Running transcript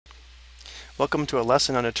Welcome to a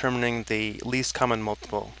lesson on determining the least common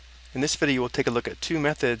multiple. In this video, we'll take a look at two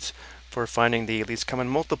methods for finding the least common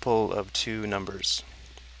multiple of two numbers.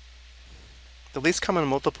 The least common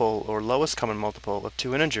multiple, or lowest common multiple, of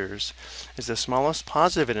two integers is the smallest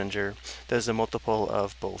positive integer that is a multiple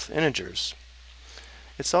of both integers.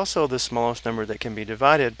 It's also the smallest number that can be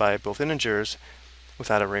divided by both integers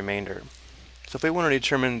without a remainder. So if we want to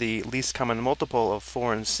determine the least common multiple of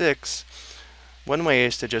 4 and 6, one way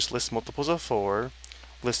is to just list multiples of 4,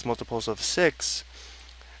 list multiples of 6,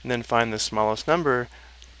 and then find the smallest number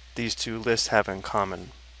these two lists have in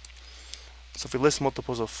common. So if we list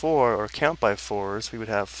multiples of 4 or count by 4s, we would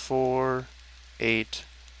have 4, 8,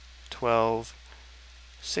 12,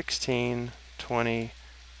 16, 20,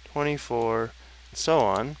 24, and so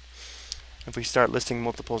on. If we start listing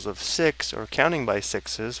multiples of 6 or counting by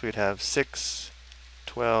 6s, we'd have 6,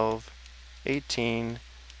 12, 18,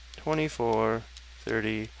 24,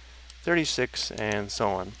 30, 36, and so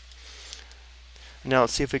on. Now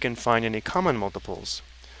let's see if we can find any common multiples.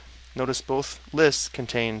 Notice both lists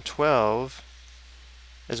contain 12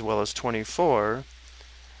 as well as 24,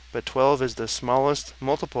 but 12 is the smallest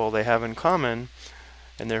multiple they have in common,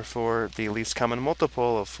 and therefore the least common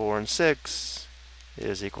multiple of 4 and 6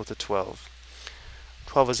 is equal to 12.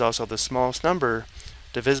 12 is also the smallest number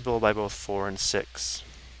divisible by both 4 and 6.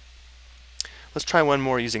 Let's try one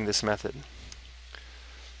more using this method.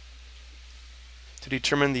 To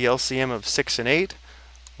determine the LCM of 6 and 8,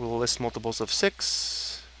 we'll list multiples of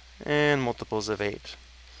 6 and multiples of 8.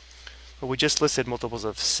 Well, we just listed multiples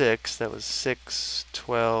of 6. That was 6,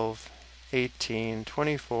 12, 18,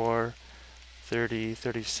 24, 30,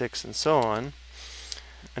 36, and so on.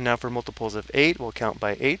 And now for multiples of 8, we'll count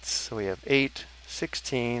by 8s. So we have 8,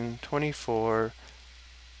 16, 24,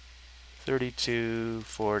 32,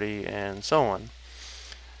 40, and so on.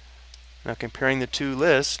 Now comparing the two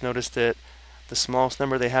lists, notice that the smallest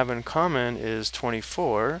number they have in common is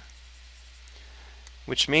 24,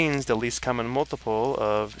 which means the least common multiple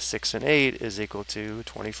of 6 and 8 is equal to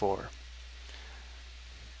 24.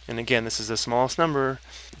 And again, this is the smallest number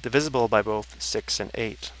divisible by both 6 and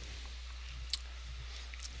 8.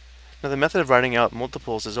 Now the method of writing out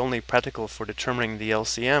multiples is only practical for determining the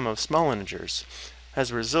LCM of small integers. As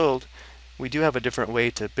a result, we do have a different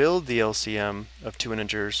way to build the LCM of two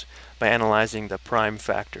integers by analyzing the prime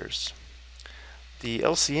factors. The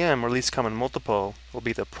LCM, or least common multiple, will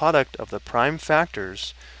be the product of the prime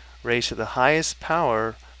factors raised to the highest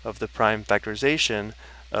power of the prime factorization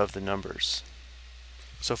of the numbers.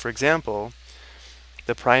 So for example,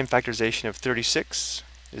 the prime factorization of 36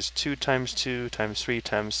 is 2 times 2 times 3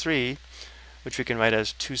 times 3, which we can write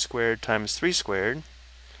as 2 squared times 3 squared.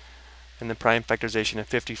 And the prime factorization of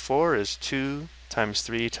 54 is 2 times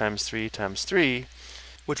 3 times 3 times 3,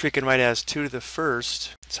 which we can write as 2 to the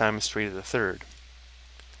first times 3 to the third.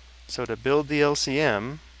 So to build the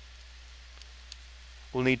LCM,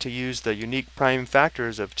 we'll need to use the unique prime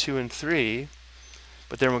factors of 2 and 3,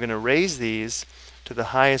 but then we're going to raise these to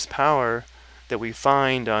the highest power that we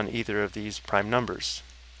find on either of these prime numbers.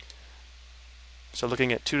 So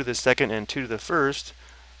looking at 2 to the second and 2 to the first,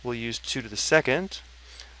 we'll use 2 to the second.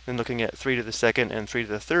 Then looking at 3 to the second and 3 to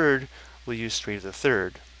the third, we'll use 3 to the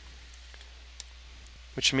third.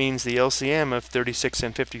 Which means the LCM of 36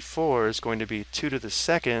 and 54 is going to be 2 to the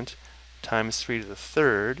second times 3 to the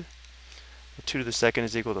third. 2 to the second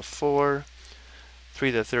is equal to 4.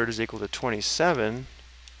 3 to the third is equal to 27.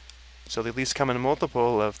 So the least common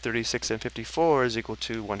multiple of 36 and 54 is equal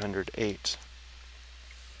to 108.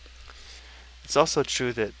 It's also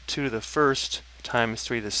true that 2 to the first times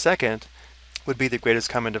 3 to the second would be the greatest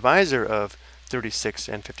common divisor of 36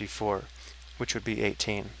 and 54, which would be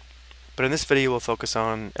 18. But in this video, we'll focus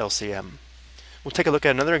on LCM. We'll take a look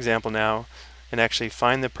at another example now and actually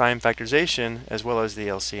find the prime factorization as well as the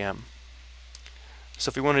LCM. So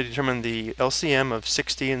if we want to determine the LCM of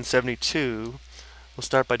 60 and 72, we'll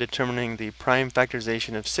start by determining the prime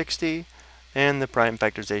factorization of 60 and the prime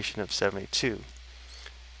factorization of 72.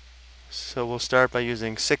 So we'll start by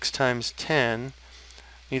using 6 times 10.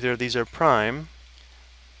 Neither of these are prime.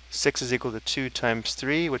 6 is equal to 2 times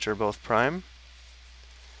 3, which are both prime.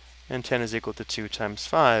 And 10 is equal to 2 times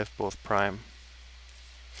 5, both prime.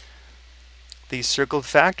 These circled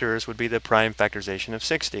factors would be the prime factorization of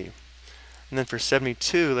 60. And then for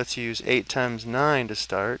 72, let's use 8 times 9 to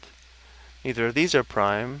start. Neither of these are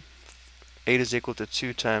prime. 8 is equal to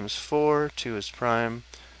 2 times 4, 2 is prime.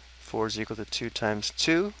 4 is equal to 2 times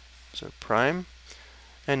 2, so prime.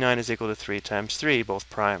 And 9 is equal to 3 times 3, both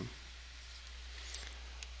prime.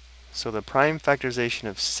 So the prime factorization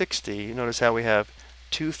of 60, notice how we have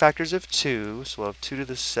two factors of 2, so we'll have 2 to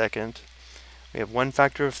the second. We have 1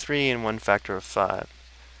 factor of 3 and 1 factor of 5.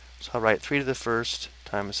 So I'll write 3 to the first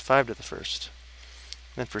times 5 to the first.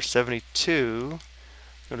 Then for 72,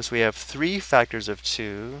 notice we have 3 factors of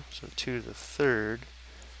 2, so 2 to the third.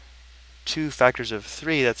 2 factors of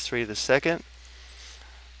 3, that's 3 to the second.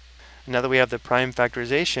 And now that we have the prime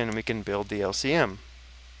factorization, we can build the LCM.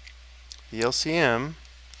 The LCM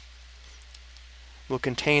will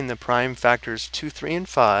contain the prime factors 2, 3, and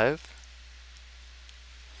 5.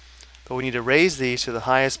 But we need to raise these to the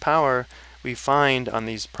highest power we find on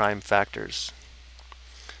these prime factors.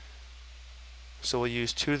 So we'll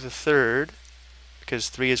use 2 to the third, because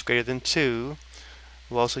 3 is greater than 2.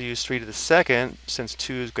 We'll also use 3 to the second, since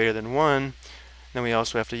 2 is greater than 1. Then we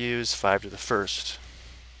also have to use 5 to the first.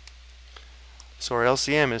 So our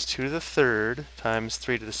LCM is 2 to the third times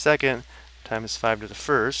 3 to the second times 5 to the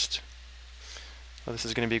first. Well, this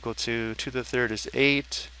is going to be equal to 2 to the third is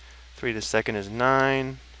 8, 3 to the second is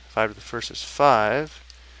 9, 5 to the first is 5.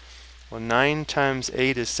 Well, 9 times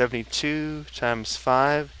 8 is 72, times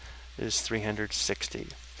 5 is 360.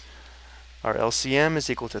 Our LCM is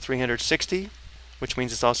equal to 360, which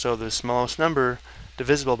means it's also the smallest number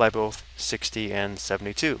divisible by both 60 and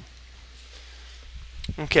 72.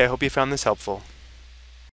 Okay, I hope you found this helpful.